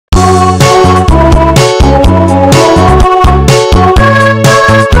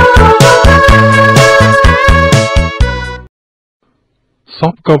ស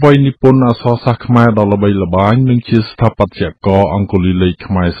ពក៏វ័យនិពន្ធអក្សរសាស្ត្រខ្មែរដ៏ល្បីល្បាញនិងជាស្ថាបត្យករអង្គុលីលេខ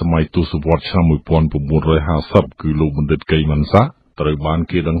ខ្មែរសម័យទសវត្សរ៍ឆ្នាំ1950គឺលោកបណ្ឌិតកេងវណ្ណស័ក្តិត្រូវបាន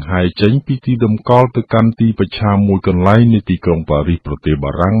គេដង្ហែចេញពីទីតម្កល់ទៅកាន់ទីប្រឆាំងមួយកន្លែងនៃទីក្រុងប៉ារីសប្រទេស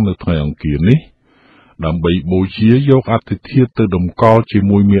បារាំងនៅថ្ងៃអង្គារនេះដើម្បីបូជាយកអដ្ឋិធាតុទៅតម្កល់ជា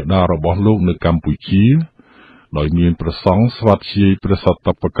មួយមាតារបស់លោកនៅកម្ពុជាដោយមានព្រះសង្ឃស្វាធ្យាយព្រះសត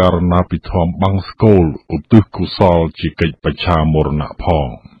បករណាភិធម្មបង្សកូលឧទ្ទិសកុសលជាកិច្ចបច្ឆាមរណៈផង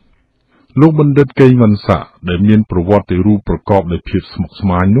លោកបណ្ឌិតកេងវណ្ណស័ក្តិដែលមានប្រវត្តិរូបប្រកបដោយភាពស្មុគស្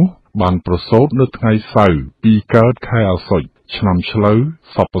មាញនោះបានប្រសូតនៅថ្ងៃសៅរ៍ពីកើតខែអាសត់ឆ្នាំឆ្លូវ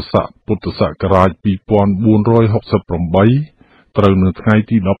សពស័កពុទ្ធសករាជ2468ត្រូវនៅថ្ងៃ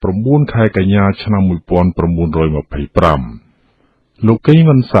ទី19ខែកញ្ញាឆ្នាំ1925លោកកេង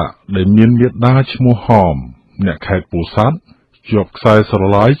វណ្ណស័ក្តិដែលមានមាតាឈ្មោះហមអ្នកខេត្តពោធិ៍សាត់ជាប់ខ្សែស្រ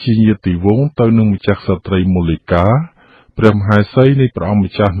ឡាយជាញាតិវង្សទៅនឹងម្ចាស់ក្សត្រីមូលិកាព្រះមហេសីនៃព្រះអង្គ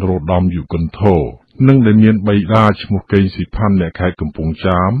ម្ចាស់នរោត្តមយុគន្ធរនិងដែលមានបិតាឈ្មោះកេងស៊ីផាន់អ្នកខេត្តកំពង់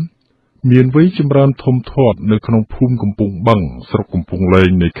ចាមមានវ័យចម្រើនធំធាត់នៅក្នុងភូមិកំពង់បឹងស្រុកកំពង់លែង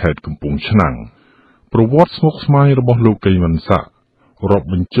នៃខេត្តកំពង់ឆ្នាំងប្រវត្តិស្មុគស្មាញរបស់លោកកេងវណ្ណស័ក្តិរាប់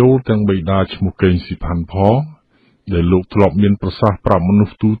បញ្ចូលទាំងបិតាឈ្មោះកេងស៊ីផាន់ផងដែលលោកធ្លាប់មានប្រសាសន៍ប្រាប់មនុ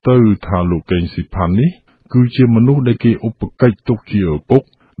ស្សទូទៅថាលោកកេងស៊ីផាន់នេះគឺជាមនុស្សដែលគេឧបកិច្ចទុកជាឪពុក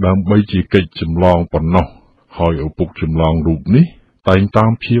ដើម្បីជាកិច្ចចម្លងប៉ុណ្ណោះហើយឪពុកចម្លងរូបនេះតែងតា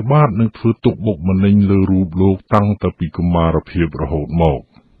មព្យាបាទនិងធ្វើទុកបុកម្នេញលើរូបលោកតាំងតពីកុមារភាពរហូតមក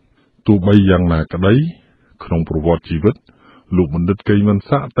ទោះបីយ៉ាងណាក្តីក្នុងប្រវត្តិជីវិតលោកបណ្ឌិតកេងវណ្ណ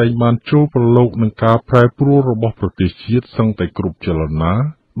ស័ក្តិតែងបានចូលប្រឡូកនឹងការប្រែប្រួលរបស់ប្រទេសជាតិសឹងតែគ្រប់ចលនា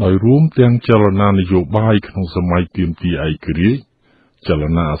ដោយរួមទាំងចលនានយោបាយក្នុងសម័យទាមទារឯករាជ្យចល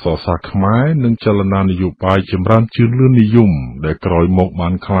នាអក្សរសាស្ត្រខ្មែរនិងចលនានយោបាយចម្រើនជឿនលឿននិយមដែលក្រោយមកបា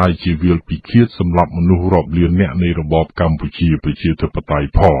នក្លាយជាវាលពិឃាតសម្រាប់មនុស្សរាប់លាននាក់នៃរបបកម្ពុជាប្រជាធិបតេយ្យ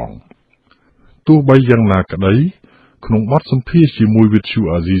ផងទោះបីយ៉ាងណាក្តីក្នុងបទសម្ភាសន៍ជាមួយវិទ្យុ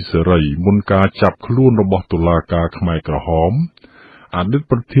អាស៊ីសេរីមុនការចាប់ខ្លួនរបស់តុលាការខ្មែរក្រហមអតីត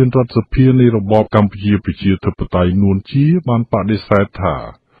ប្រធានរដ្ឋសភានៃរបបកម្ពុជាប្រជាធិបតេយ្យនួនជាបានបដិសេធថា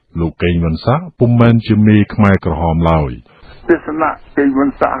លោកកេងវណ្ណស័ក្តិពុំមែនជាមេខ្មែរក្រហមឡើយទេសនាកេងវណ្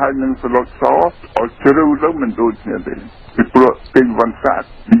ណស័ក្តិហើយនឹងសឡុតសឲ្យជ្រៅទៅមិនដូចគ្នាទេពីព្រោះកេងវណ្ណស័ក្តិ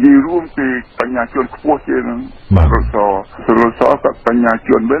និយាយរួមពីបញ្ញាជនខ្ពស់ជាងសឡុតសក៏បញ្ញាជ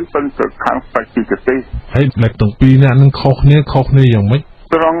នវិញប៉ុន្តែខាងបច្ចេកទេសហើយអ្នកទាំងពីរអ្នកនឹងខុសគ្នាយ៉ាងម៉េច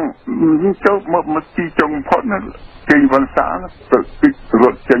ត្រង់ចូលមកទីចុងផុតណាកេងវណ្ណស័ក្តិទៅរ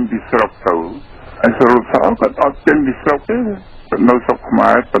ត់ចេញពីស្រុកទៅហើយសឡុតសក៏អត់ចេញពីស្រុកទេនៅស្រុកខ្មែ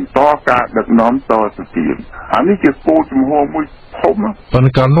របន្តការដឹកនាំតទៅទៀតអានេះជាគោលជំហរមួយធំប៉ុន្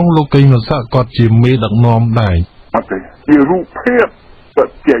តែកាលនោះលោកកេងវណ្ណស័ក្តិគាត់ជាមេដឹកនាំដែរអត់ទេជារូបភាពពិត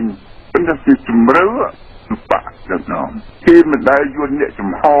ចេញប៉ុន្តែជាជំរឿបកដឹកនាំគេមិនដែលយល់អ្នក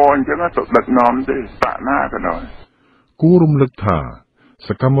ចំហអញ្ចឹងទៅដឹកនាំទេបកណាក៏ដោយគួររំលឹកថាស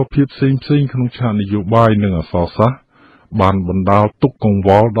កម្មភាពផ្សេងក្នុងឆាកនយោបាយនិងអក្សរសាស្ត្របានបណ្ដាលទុក្ខកង្វ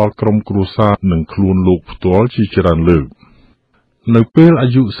ល់ដល់ក្រុមគ្រួសារនិងខ្លួនលោកផ្ទាល់ជាច្រើនលើកនៅពេលអា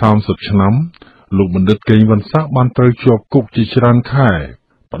យុ30ឆ្នាំលោកបណ្ឌិតកេងវណ្ណស័ក្តិបានត្រូវជាប់គុកជាច្រើនខែ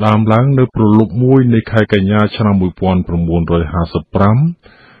ផ្ដើមឡើងនៅប្រលប់មួយនៃខែកញ្ញាឆ្នាំ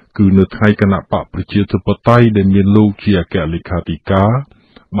1955គឺនៅថ្ងៃគណៈបកប្រជាធិបតេយ្យដែលមានលោកជាអគ្គលេខាធិការ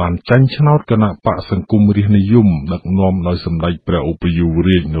បានចាញ់ឆ្នោតគណៈបកសង្គមរាស្ត្រនិយមដឹកនាំដោយសម្ដេចព្រះឧបយុវ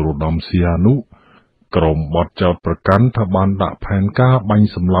រាជនរោត្តមសីហនុក្រុមបទចោទប្រកាន់ថាបានដាក់ផែនការបាញ់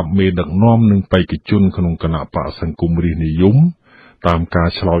សម្លាប់មេដឹកនាំនិងបេក្ខជនក្នុងគណៈបកសង្គមរាស្ត្រនិយមតាមការ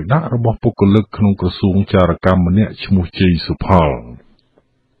ឆ្លើយដាក់របស់បុគ្គលិកក្នុងក្រសួងចារកម្មម្នាក់ឈ្មោះជ័យសុផល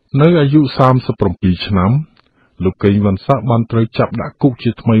នៅអាយុ37ឆ្នាំលោកកេងវណ្ណស័ក្តិបានត្រូវចាប់ដាក់គុកជា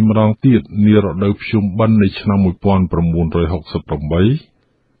ថ្មីម្ដងទៀតនារដូវភ្ជុំបិណ្ឌនៃឆ្នាំ1968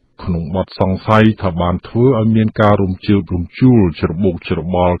ក្នុងបទសង្ស័យថាបានធ្វើឲ្យមានការរំជើបរំជួលច្របូកច្រ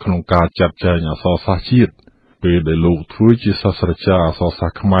បល់ក្នុងការចាត់ចែងអក្សរសាស្ត្រជាតិពេលដែលលោកធ្វើជាសាស្ត្រាចារ្យអក្សរសាស្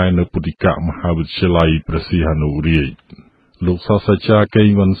ត្រខ្មែរនៅពុទ្ធិកមហាវិទ្យាល័យព្រះសីហនុរាជលោកសាស្ត្រាចារ្យកេង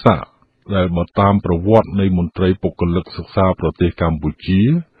វណ្ណស័ក្តិដែលបើតាមប្រវត្តិនៃមន្ត្រីពុករលឹកសិក្សាប្រទេសកម្ពុជា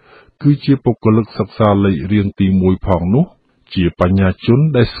គឺជាពុករលឹកសិក្សាលេខរៀងទី1ផងនោះជាបញ្ញាជន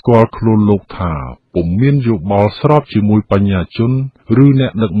ដែលស្គាល់ខ្លួនលោកថាពុំមានយោបល់ស្របជាមួយបញ្ញាជនឬអ្ន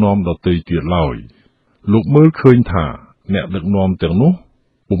កដឹកនាំដទៃទៀតឡើយលោកមើលឃើញថាអ្នកដឹកនាំទាំងនោះ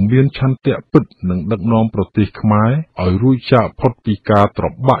ពុំមានឆន្ទៈពិតនឹងដឹកនាំប្រទេសខ្មែរឲ្យរួចចាកផុតពីការត្រ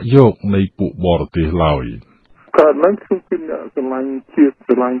បាក់យកនៃពួកបរទេសឡើយកើតឡើងគឺអ្នកស្រឡាញ់ជាតិ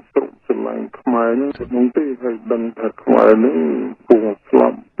ស្រឡាញ់ស្រុកស្រឡាញ់ខ្មែរនឹងក្នុងទេហើយដឹងថាខ្មែរនឹងពុំស្លា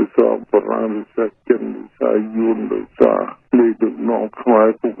ប់ពីសពបរាវិសាចិនវិសាយួនដោយសារនៃដឹកនាំខ្មែរ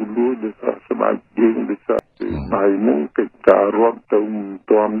ពុកលួយដោយសារស្ដេចយើងដោយសារហើយនឹងកិច្ចការរដ្ឋទៅ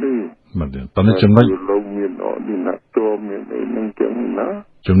ตอนนี้ចំណុ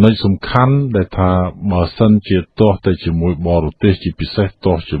ចសំខាន់ដែលថាបើសិនជាទាស់តែជាមួយបរទេសជាពិសេស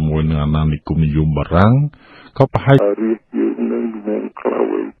ទាស់ជាមួយនឹងអាណានិគមនិយមបារាំងក៏ប្រហែលរៀបយើងនឹងមានខ្លៅ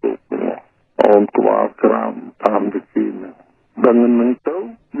ឯពុកអូនក្បាលក្រាមតាមទៅគេដឹងនឹងទៅ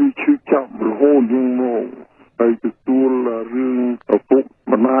វាឈឺចាប់រហូតយើងមកហើយទទួលរឿងឪពុក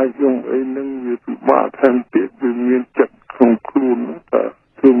ម្ដាយខ្ញុំអីហ្នឹងវាពិបាកថែមទៀតវាមានចិត្តក្នុងខ្លួនថា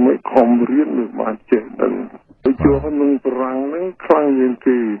គឺមិនខំរៀនមិនបានចេះដឹងទៅចូលក្នុងបរាំងហ្នឹងខ្លាំងជាង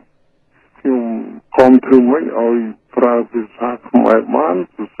គេខ្ញុំខំធ្វើមិនឲ្យប្រើភាសាខ្មែរបាន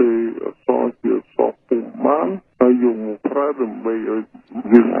សរសេរអក្សរជាអក្សរពុំបានហើយយកមកប្រើដើម្បីឲ្យ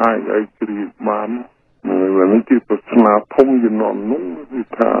យើងអាចឲ្យគ្រាបានហ្នឹងជាប្រស្នាធំជំនាន់នោះគឺ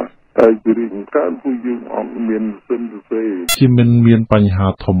ថាតែគ្រាកើតគឺយើងអត់មានសិនទេជាមានបញ្ហា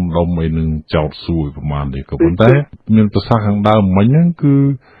ធំដុំអីនឹងចោតសួរប្រហែលទេក៏ប៉ុន្តែមានប្រសាសន៍ខាងដើមមិញហ្នឹងគឺ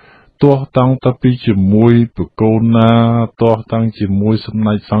ទាស់តាំងតពីជាមួយប្រកូនណាទាស់តាំងជាមួយសម្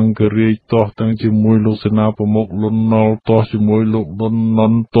ដេចសង្ឃរាជទាស់តាំងជាមួយលោកសេនាប្រមុខលន់ណុលទាស់ជាមួយលោកលន់ណុ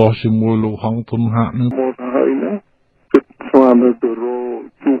នទាស់ជាមួយលោកហងធុនហាក់នឹងមកហើយណាគិតស្មានទៅរក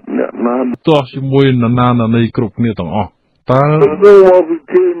ជួបអ្នកណាទាស់ជាមួយនរណានៃគ្រប់គ្នាទាំងអស់តើមកពី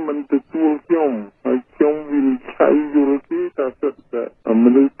គេមិនទទួលខ្ញុំហើយខ្ញុំវិនិច្ឆ័យយល់ទេថាសិតតែម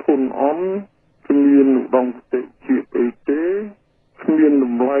នុស្សធន់អន់គ្មានឧត្តមគតិជាតិអីទេគ្មានត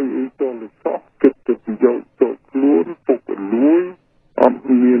ម្លៃអីទៅលើសោះគិតទៅប្រយោជន៍ទៅខ្លួនពុកលួយអត់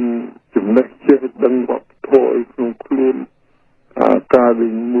មានចំណេះចេះដឹងវប្បធម៌អីក្នុងខ្លួនការដែ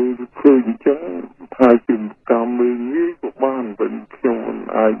លមើលឃើញអញ្ចឹងថាជាកម្មមួយនេះក៏បានតែខ្ញុំមិន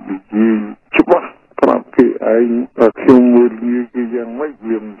អាចនិយាយច្បាស់ប្រាប់គេឯងខ្ញុំមើលវាគេយ៉ាងម៉េច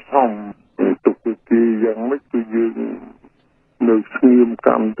វាមិនសមទុកគេយ៉ាងម៉េចគឺយើងនៅស្ងៀមក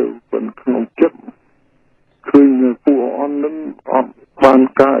ម្មទៅប៉ុនក្នុងចិត្តឃើញពួកអននឹងអត់បាន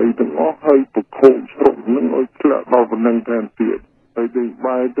ការអីទាំងអស់ហើយប្រខូចស្រុកនឹងឲ្យធ្លាក់ដល់ប៉ុណ្ណឹងតែទៀតហើយទៅ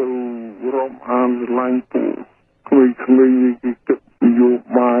បែរទៅរំអានឡាញ់ពួកក្មេងៗគេគិតយោ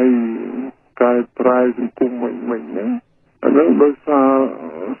បាយកែប្រែសង្គមមិនហ្នឹងអានឹងដោយសារ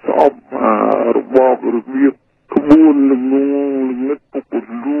ស្អប់របបរបៀបក្បួនលំងលងឹតពុក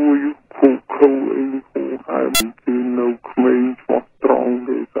លួយភូខោអីភូហើយគឺនៅក្មេងស្មោះត្រង់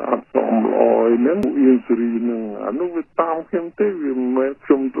ទេស្អាតសមល្អឯហ្នឹងអៀងសេរីហ្នឹងអានោះវាតាមខ្ញុំទេវាមិនមែនខ្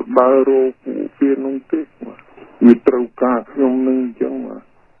ញុំទៅដើររកពួកវានោះទេវាត្រូវការខ្ញុំនឹងអញ្ចឹង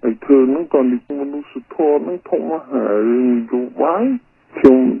ហើយធ្វើនោះក៏និយាយមនុស្សធម៌នឹងធំហើយយោបាយខ្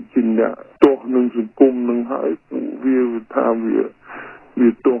ញុំជាអ្នកទាស់នឹងសង្គមនឹងហើយវាថាវា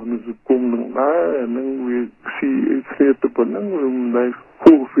ទាស់នឹងសង្គមនឹងដែរអានឹងវាស៊ីគ្នាទៅប៉ុណ្ណឹងវាមិនដែល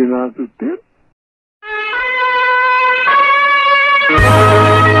គូហ្វីណាទៅទៀត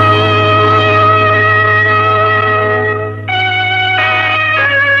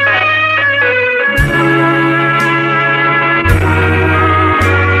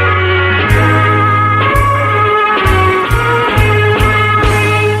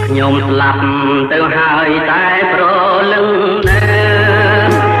ខ្ញុំស្លាប់ទៅហើយតែប្រលឹង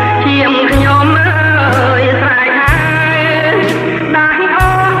ជាមខ្ញុំអើយស្រែកហើយដាស់អ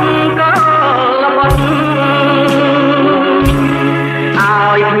ស់ក៏លបត់ឲ្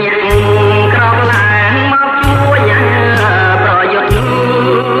យភ្ញាក់ក្រោកឡើងមកជួយប្រយុទ្ធ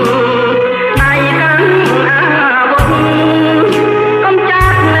ដៃកាន់អាវុធកុំចា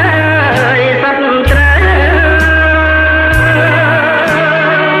ត់នៅសត្វត្រូវ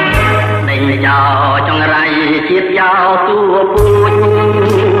យោចង្រៃជាតិយោទួពូជ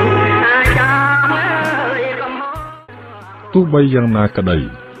អាចឲ្យកំហទោះបីយ៉ាងណាក្តី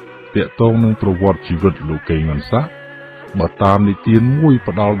តាក់ទងនឹងប្រវត្តិជីវិតលោកកេងវ៉ាន់សាក់បើតាមនិទានមួយ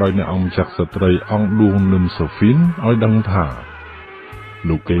ផ្ដល់ដោយអ្នកអង្គចាក់ស្ត្រីអង្គឌួងនឹមសូហ្វីនឲ្យដឹងថា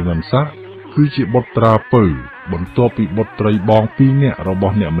លោកកេងវ៉ាន់សាក់គឺជាបុត្រាពៅបន្ទាប់ពីបុត្រីបង2នាក់រប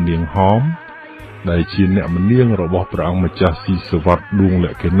ស់អ្នកមនាងហោមដែលជាអ្នកមនាងរបស់ព្រះអង្គម្ចាស់ស៊ីសវត្តឌួងល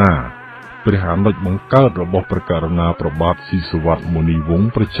ក្ខិណាព្រះអនុជបង្កើតរបស់ព្រះករុណាប្របាទស៊ីសវត្តមុនីវង្ស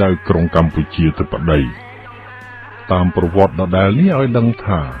ព្រះចៅក្រុងកម្ពុជាធិបតីតាមប្រវត្តិដដែលនេះឲ្យដឹង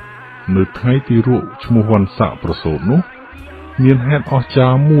ថានៅថ្ងៃទីរកឈ្មោះវណ្ណស័កប្រសូតនោះមានហេតុអស្ចា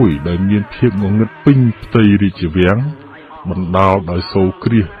រ្យមួយដែលមានភាពងងឹតពេញផ្ទៃរាជវាំងបណ្ដាលដោយសូរ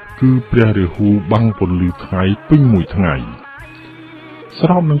គ្រាសគឺព្រះរាហូបាំងពន្លឺថ្ងៃពេញមួយថ្ងៃស្រ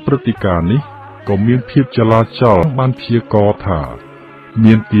បនឹងព្រឹត្តិការណ៍នេះក៏មានភាពចលាចលបានព្យាករណ៍ថា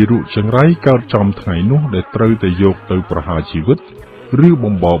មានទារកចង្រៃកើតចំថ្ងៃនោះដែលត្រូវតែយកទៅប្រហារជីវិតឬ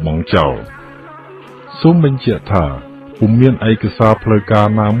បំបោបង់ចោលសូមបញ្ជាក់ថាពុំមានឯកសារផ្លូវការ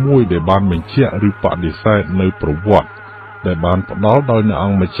ណាមួយដែលបានបញ្ជាក់ឬបដិសេធនៅប្រវត្តិដែលបានផ្ដល់ដោយអ្នកអ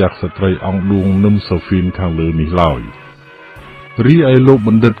ង្គម្ចាស់ស្ត្រីអង្គឌួងនឹមសូហ្វីនខាងលើនេះឡើយរីឯលោកប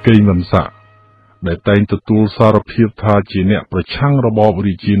ណ្ឌិតកេងវ៉ាន់សាក់ ដែលតែងទទួលសារភាពថាជាអ្នកប្រឆាំងរបប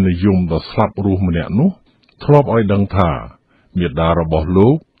រាជានិយមដ៏ស្លាប់រស់ម្នាក់នោះធ្លាប់ឲ្យដឹងថាមាតារបស់លោ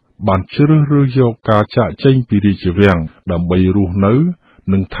កបានជ្រើសរើសយកការចាកចេញពីរាជវាំងដើម្បីរស់នៅ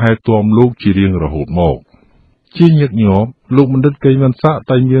និងថែទាំលោកជារៀងរហូតមកជាញឹកញាប់លោកបណ្ឌិតកេងវណ្ណស័ក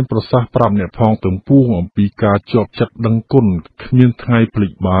តែមានប្រសាសន៍ប្រាប់អ្នកផងទាំងពួងអំពីការជាប់ចិត្តដឹងគុណគ្មានថ្ងៃភ្លេ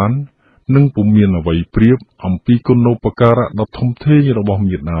ចបាននិងពុំមានអ្វីប្រៀបអំពីគុណូបការៈដ៏ធំធេងរបស់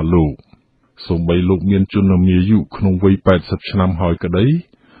មាតាលោកសូម្បីលោកមានជន្មាយុក្នុងវ័យ80ឆ្នាំហើយក្តី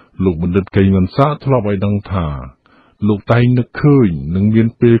លោកបណ្ឌិតកេងវណ្ណស័កធ្លាប់ឲ្យដឹងថាលោកតែងនឹកឃើញនិងមាន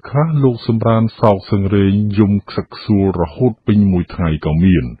ពេលខ្លះលោកសម្រានសោកសង្រេងយំខ្សឹកខ្សួលរហូតពេញមួយថ្ងៃក៏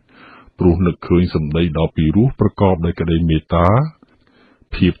មានព្រោះនឹកឃើញសម្ដីដ៏ពីរោះប្រកបដោយក្តីមេត្តា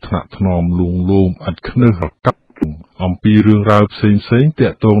ភាពថ្នាក់ថ្នមលួងលោមឥតខ្នើសរកាប់អំពីរឿងរ៉ាវផ្សេងៗទា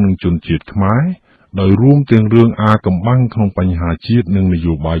ក់ទងនឹងជនជាតិខ្មែរដោយរួមទាំងរឿងអាកំបាំងក្នុងបញ្ហាជាតិនិងន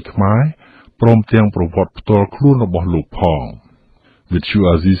យោបាយខ្មែរព្រមទាំងប្រវត្តិផ្ទាល់ខ្លួនរបស់លោកផងវិទ្យុ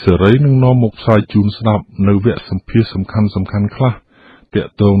អាស៊ីសេរីនឹងនាំមកផ្សាយជូនស្ដាប់នៅវគ្គសម្ភាសន៍សំខាន់ៗខ្លះទា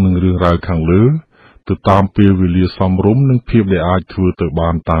ក់ទងនឹងរឿងរ៉ាវខាងលើទៅតាមពេលវេលាសមរម្យនិងភាពដែលអាចធ្វើទៅបា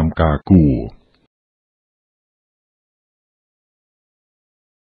នតាមការគួរ